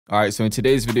Alright, so in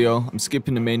today's video, I'm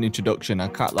skipping the main introduction. I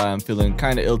can't lie, I'm feeling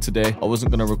kind of ill today. I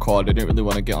wasn't going to record, I didn't really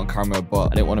want to get on camera, but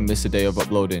I didn't want to miss a day of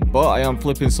uploading. But I am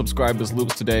flipping subscribers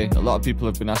loops today. A lot of people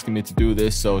have been asking me to do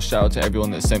this, so shout out to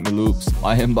everyone that sent me loops.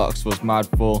 My inbox was mad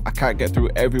full. I can't get through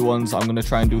everyone's. I'm going to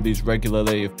try and do these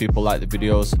regularly if people like the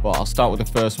videos. But I'll start with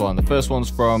the first one. The first one's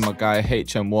from a guy,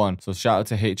 HM1. So shout out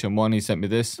to HM1, he sent me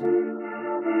this.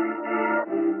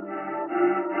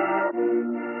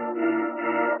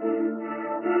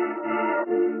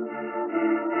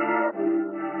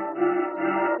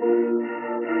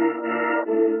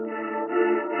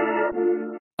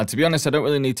 And to be honest, I don't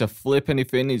really need to flip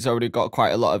anything. He's already got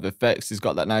quite a lot of effects. He's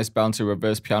got that nice bouncy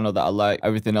reverse piano that I like.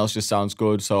 Everything else just sounds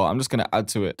good. So I'm just going to add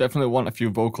to it. Definitely want a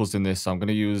few vocals in this. So I'm going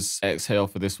to use exhale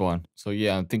for this one. So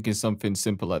yeah, I'm thinking something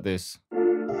simple like this.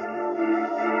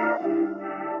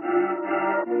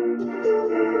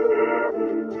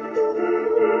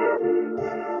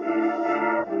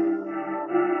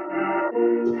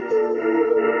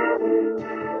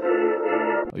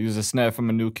 I'll use a snare from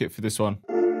a new kit for this one.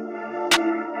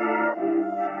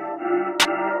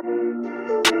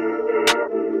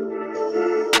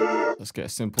 Let's get a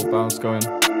simple bounce going.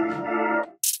 I'm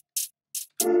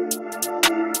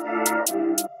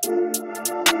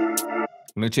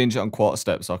going to change it on quarter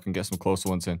step so I can get some closer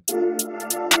ones in.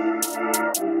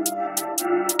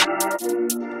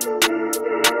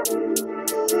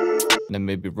 And then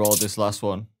maybe roll this last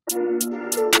one.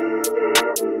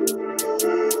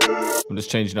 I'm just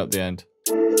changing up the end.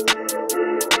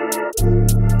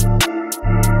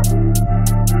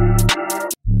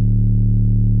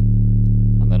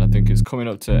 I think it's coming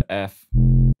up to F,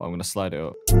 but I'm going to slide it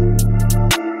up.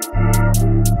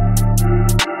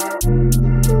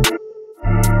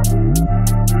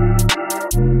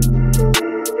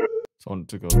 So I want it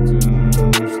to go.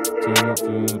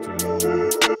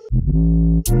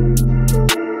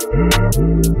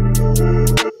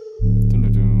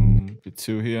 Bit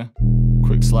 2 here.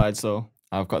 Quick slide, so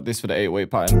I've got this for the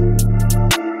 8-weight pattern.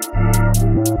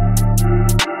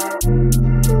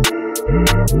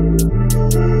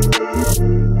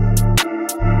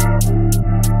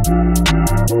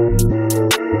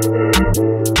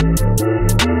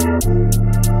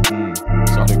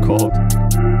 Sounded cold.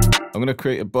 I'm going to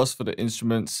create a bus for the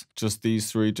instruments, just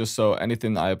these 3, just so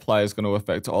anything that I apply is going to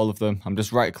affect all of them. I'm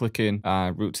just right clicking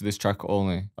route to this track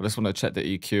only. I just want to check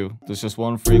the EQ. There's just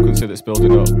one frequency that's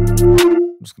building up.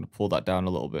 I'm just going to pull that down a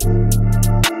little bit.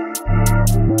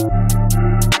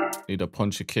 Need a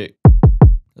punchy kick.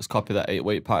 Let's copy that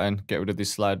 8-weight pattern, get rid of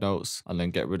these slide notes, and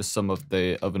then get rid of some of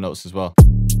the other notes as well.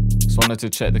 Just wanted to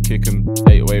check the kick and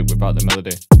 8-weight without the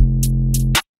melody.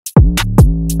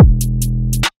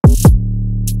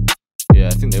 Yeah,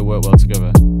 I think they work well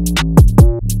together.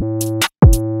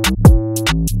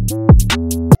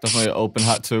 Definitely an open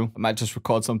hat too. I might just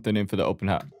record something in for the open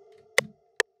hat.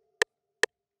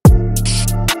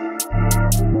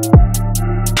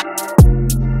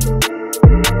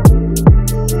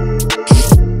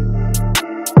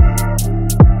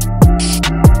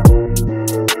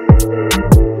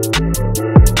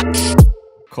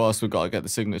 Of course, we've got to get the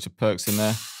signature perks in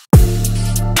there.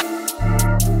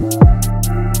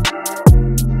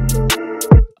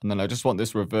 And then I just want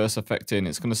this reverse effect in.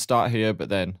 It's going to start here, but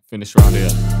then finish around here.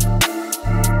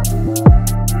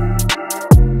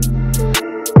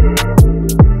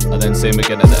 And then same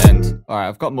again at the end. Alright,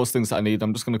 I've got most things that I need.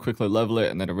 I'm just going to quickly level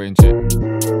it and then arrange it.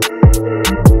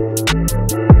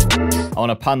 I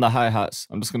want to pan the hi-hats.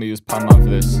 I'm just going to use pan man for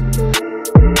this.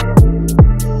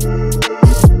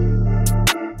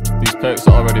 These perks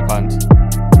are already panned.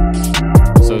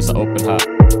 So it's an open hat.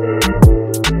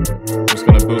 I'm just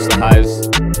going to boost the highs.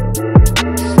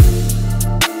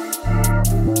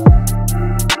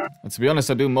 And to be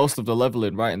honest, I do most of the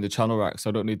leveling right in the channel rack, so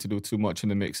I don't need to do too much in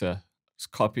the mixer.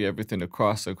 Just copy everything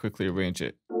across and quickly arrange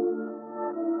it.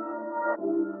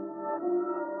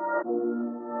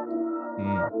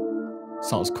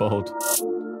 Sounds cold.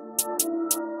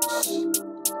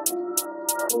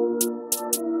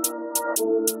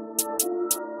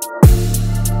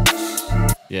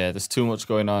 Yeah, there's too much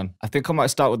going on. I think I might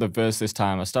start with the verse this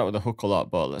time. I start with the hook a lot,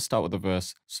 but let's start with the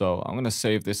verse. So I'm going to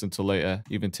save this until later,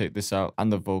 even take this out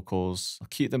and the vocals. I'll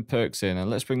keep them perks in and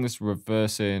let's bring this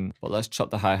reverse in, but let's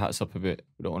chop the hi-hats up a bit.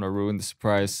 We don't want to ruin the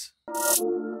surprise.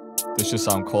 This should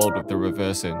sound cold with the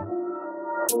reverse in.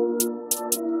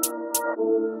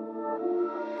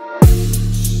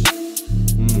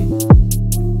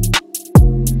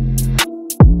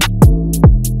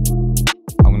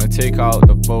 I'm going to take out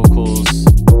the vocals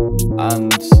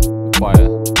and the choir.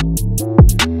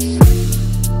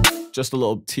 Just a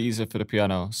little teaser for the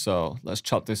piano, so let's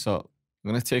chop this up. I'm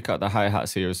gonna take out the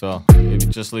hi-hats here as well. Maybe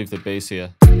just leave the bass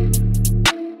here.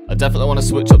 I definitely want to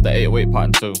switch up the 808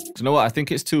 pattern too. Do you know what? I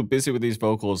think it's too busy with these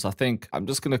vocals. I think I'm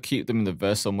just going to keep them in the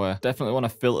verse somewhere. Definitely want to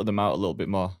filter them out a little bit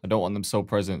more. I don't want them so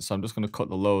present, so I'm just going to cut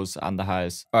the lows and the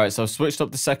highs. Alright, so I've switched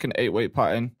up the second 808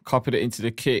 pattern, copied it into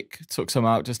the kick, took some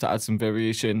out just to add some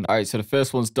variation. Alright, so the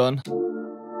first one's done.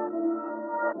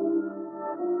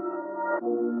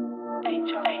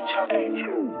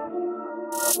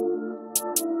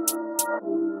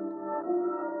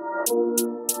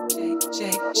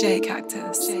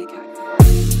 Cactus.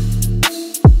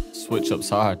 Switch up's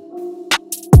hard.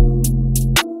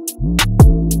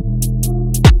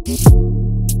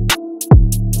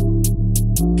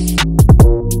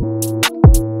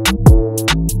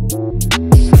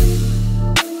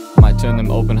 Might turn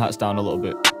them open hats down a little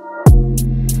bit.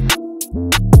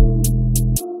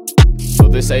 So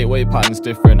this 808 pattern's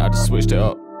different. I just switched it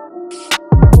up.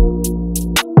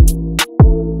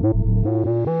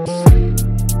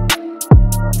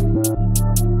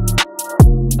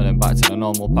 Back to the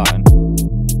normal pattern.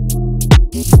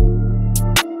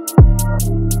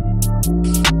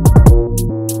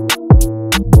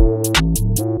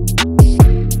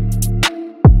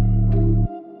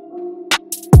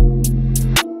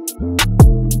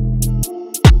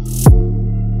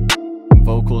 And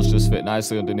vocals just fit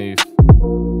nicely underneath.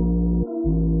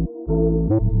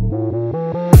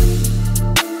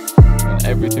 And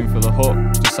everything for the hook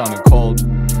just sounded cold.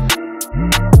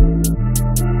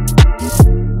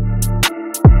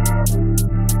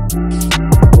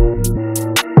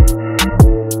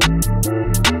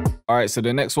 Alright, so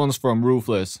the next one's from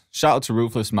Ruthless. Shout out to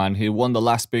Ruthless, man. He won the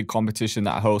last big competition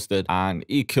that I hosted and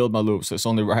he killed my loop, so it's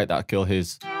only right that I kill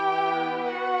his.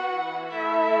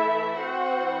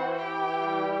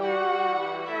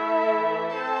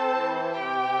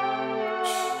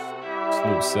 This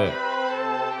loop's sick.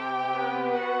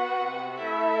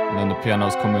 And then the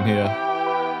piano's coming here.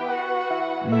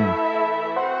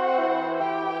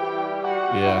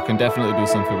 Yeah, I can definitely do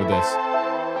something with this.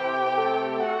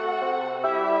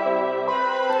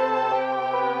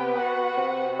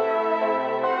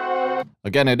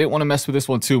 Again, I didn't want to mess with this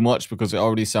one too much because it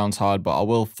already sounds hard, but I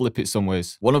will flip it some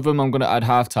ways. One of them I'm going to add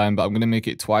halftime, but I'm going to make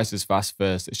it twice as fast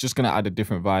first. It's just going to add a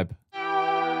different vibe.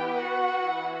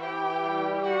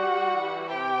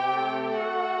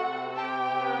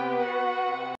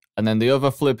 And then the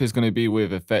other flip is going to be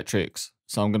with effectrix.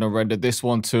 So I'm going to render this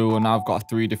one too, and now I've got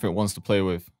 3 different ones to play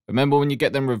with. Remember, when you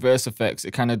get them reverse effects,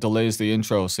 it kind of delays the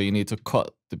intro, so you need to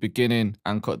cut the beginning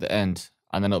and cut the end,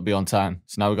 and then it'll be on time.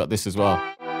 So now we've got this as well.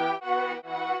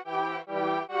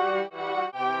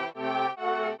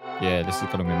 Yeah, this is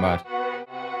gonna be mad.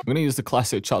 I'm gonna use the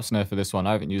classic chop snare for this one.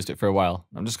 I haven't used it for a while.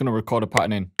 I'm just gonna record a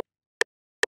pattern in.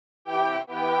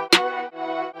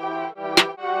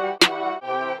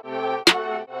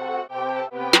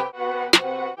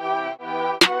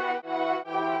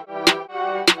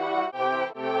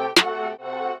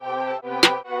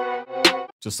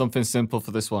 Just something simple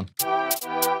for this one.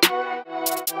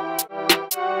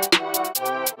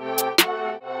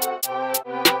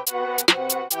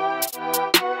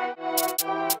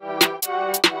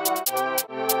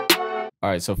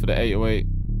 Alright, so for the 808,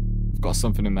 I've got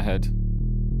something in my head.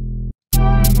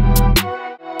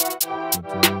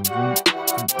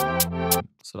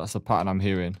 So that's the pattern I'm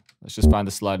hearing. Let's just find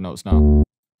the slide notes now.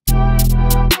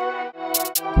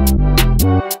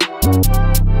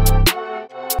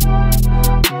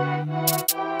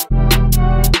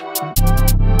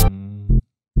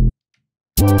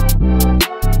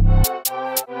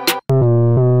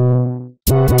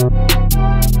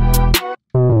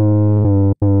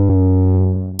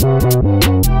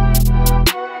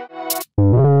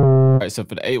 Alright, so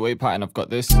for the 808 pattern, I've got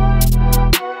this. Now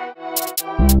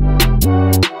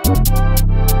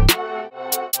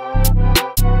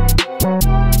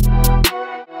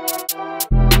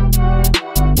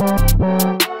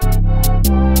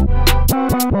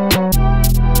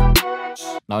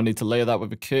I need to layer that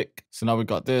with a kick. So now we've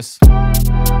got this.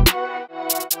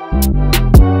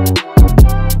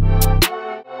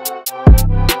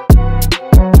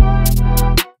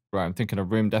 Right, I'm thinking a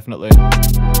rim definitely.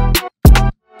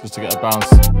 Just to get a bounce.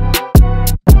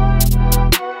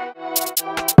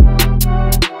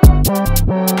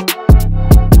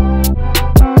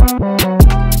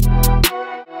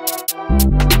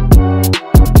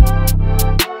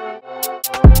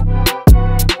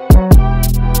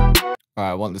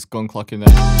 Alright, I want this gun clock in there.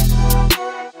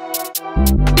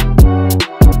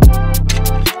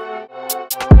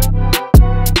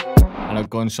 And a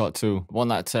gunshot too. I want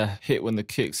that to hit when the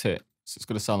kicks hit. So it's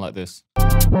going to sound like this.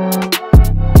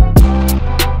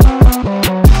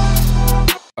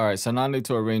 Alright, so now I need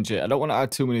to arrange it. I don't want to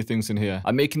add too many things in here.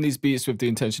 I'm making these beats with the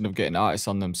intention of getting artists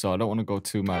on them, so I don't want to go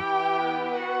too mad.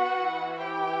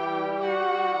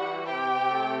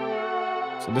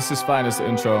 So this is fine as the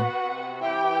intro.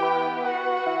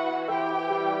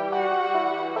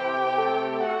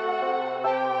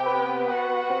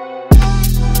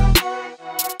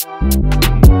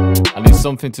 I need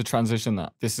something to transition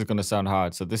that. This is going to sound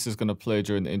hard, so this is going to play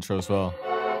during the intro as well.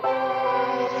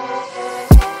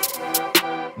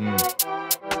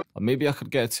 Or maybe I could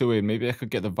get a 2 in. Maybe I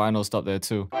could get the vinyl stop there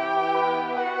too.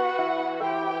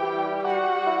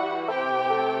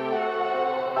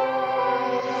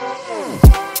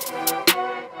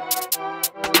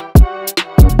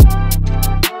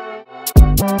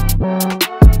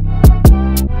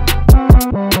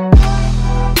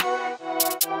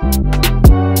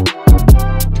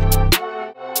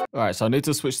 Alright, so I need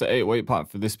to switch the 808 part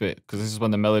for this bit, because this is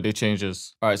when the melody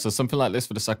changes. Alright, so something like this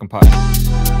for the second part.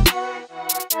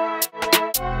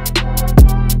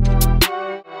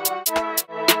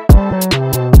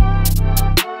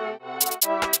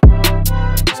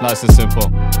 It's nice and simple.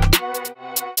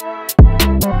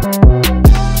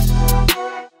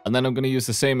 And then I'm going to use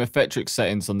the same effectric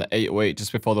settings on the 808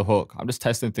 just before the hook. I'm just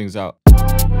testing things out.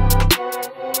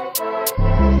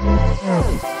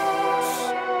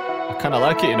 I kind of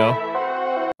like it, you know.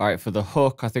 Alright, for the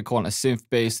hook, I think I want a synth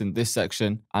bass in this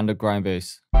section and a grind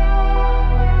bass.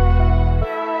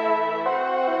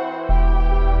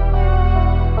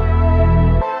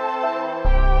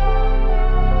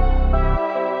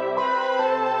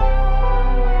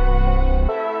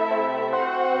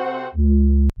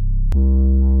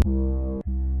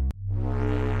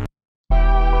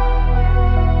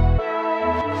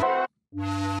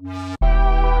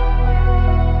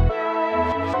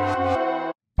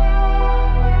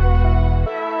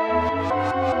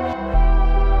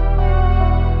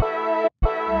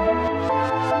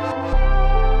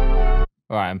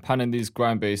 Alright, I'm panning these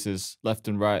grind basses left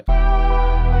and right.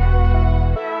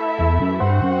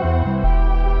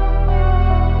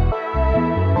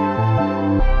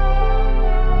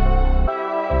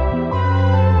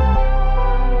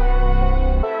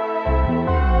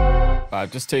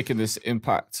 I've just taken this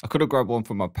impact. I could have grabbed one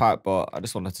from my pack, but I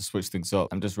just wanted to switch things up.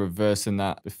 I'm just reversing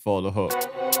that before the hook.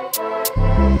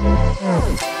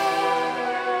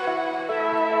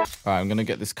 Alright, I'm gonna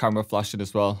get this camera flashing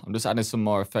as well. I'm just adding some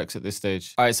more effects at this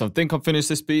stage. Alright, so I think I've finished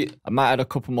this beat. I might add a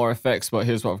couple more effects, but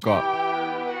here's what I've got.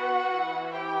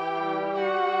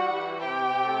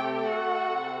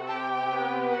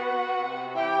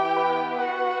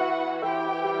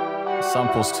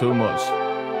 Samples too much.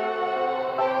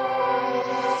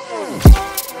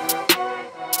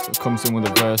 So it comes in with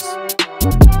a verse.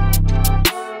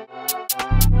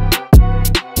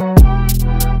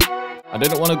 I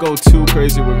didn't want to go too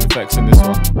crazy with effects in this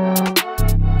one.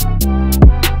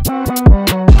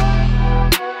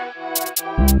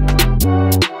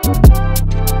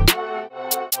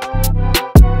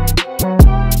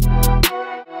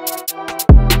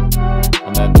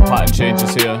 And then the pattern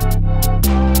changes here.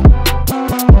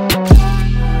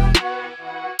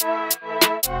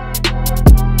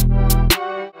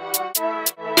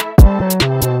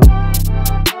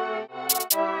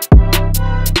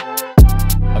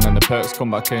 Perks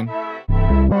come back in.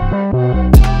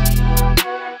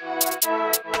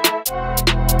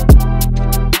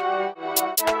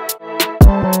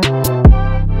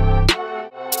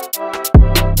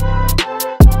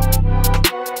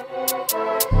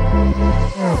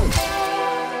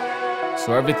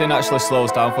 So everything actually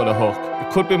slows down for the hook.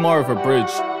 It could be more of a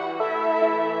bridge,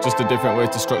 just a different way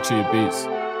to structure your beats.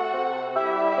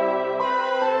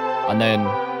 And then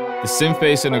the synth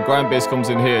bass and the grind bass comes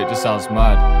in here, it just sounds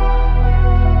mad.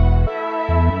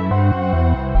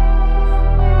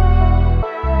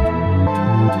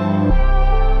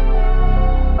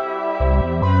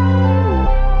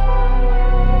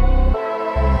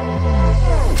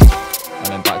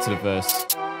 To the verse.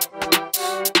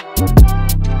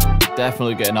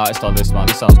 Definitely get an artist on this, man.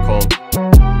 This sounds cold.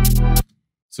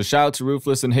 So shout out to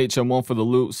Ruthless and HM1 for the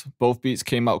loops. Both beats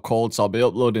came out cold, so I'll be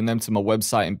uploading them to my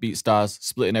website in BeatStars,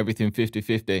 splitting everything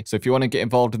 50-50. So if you want to get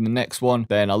involved in the next one,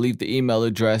 then I'll leave the email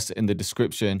address in the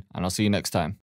description, and I'll see you next time.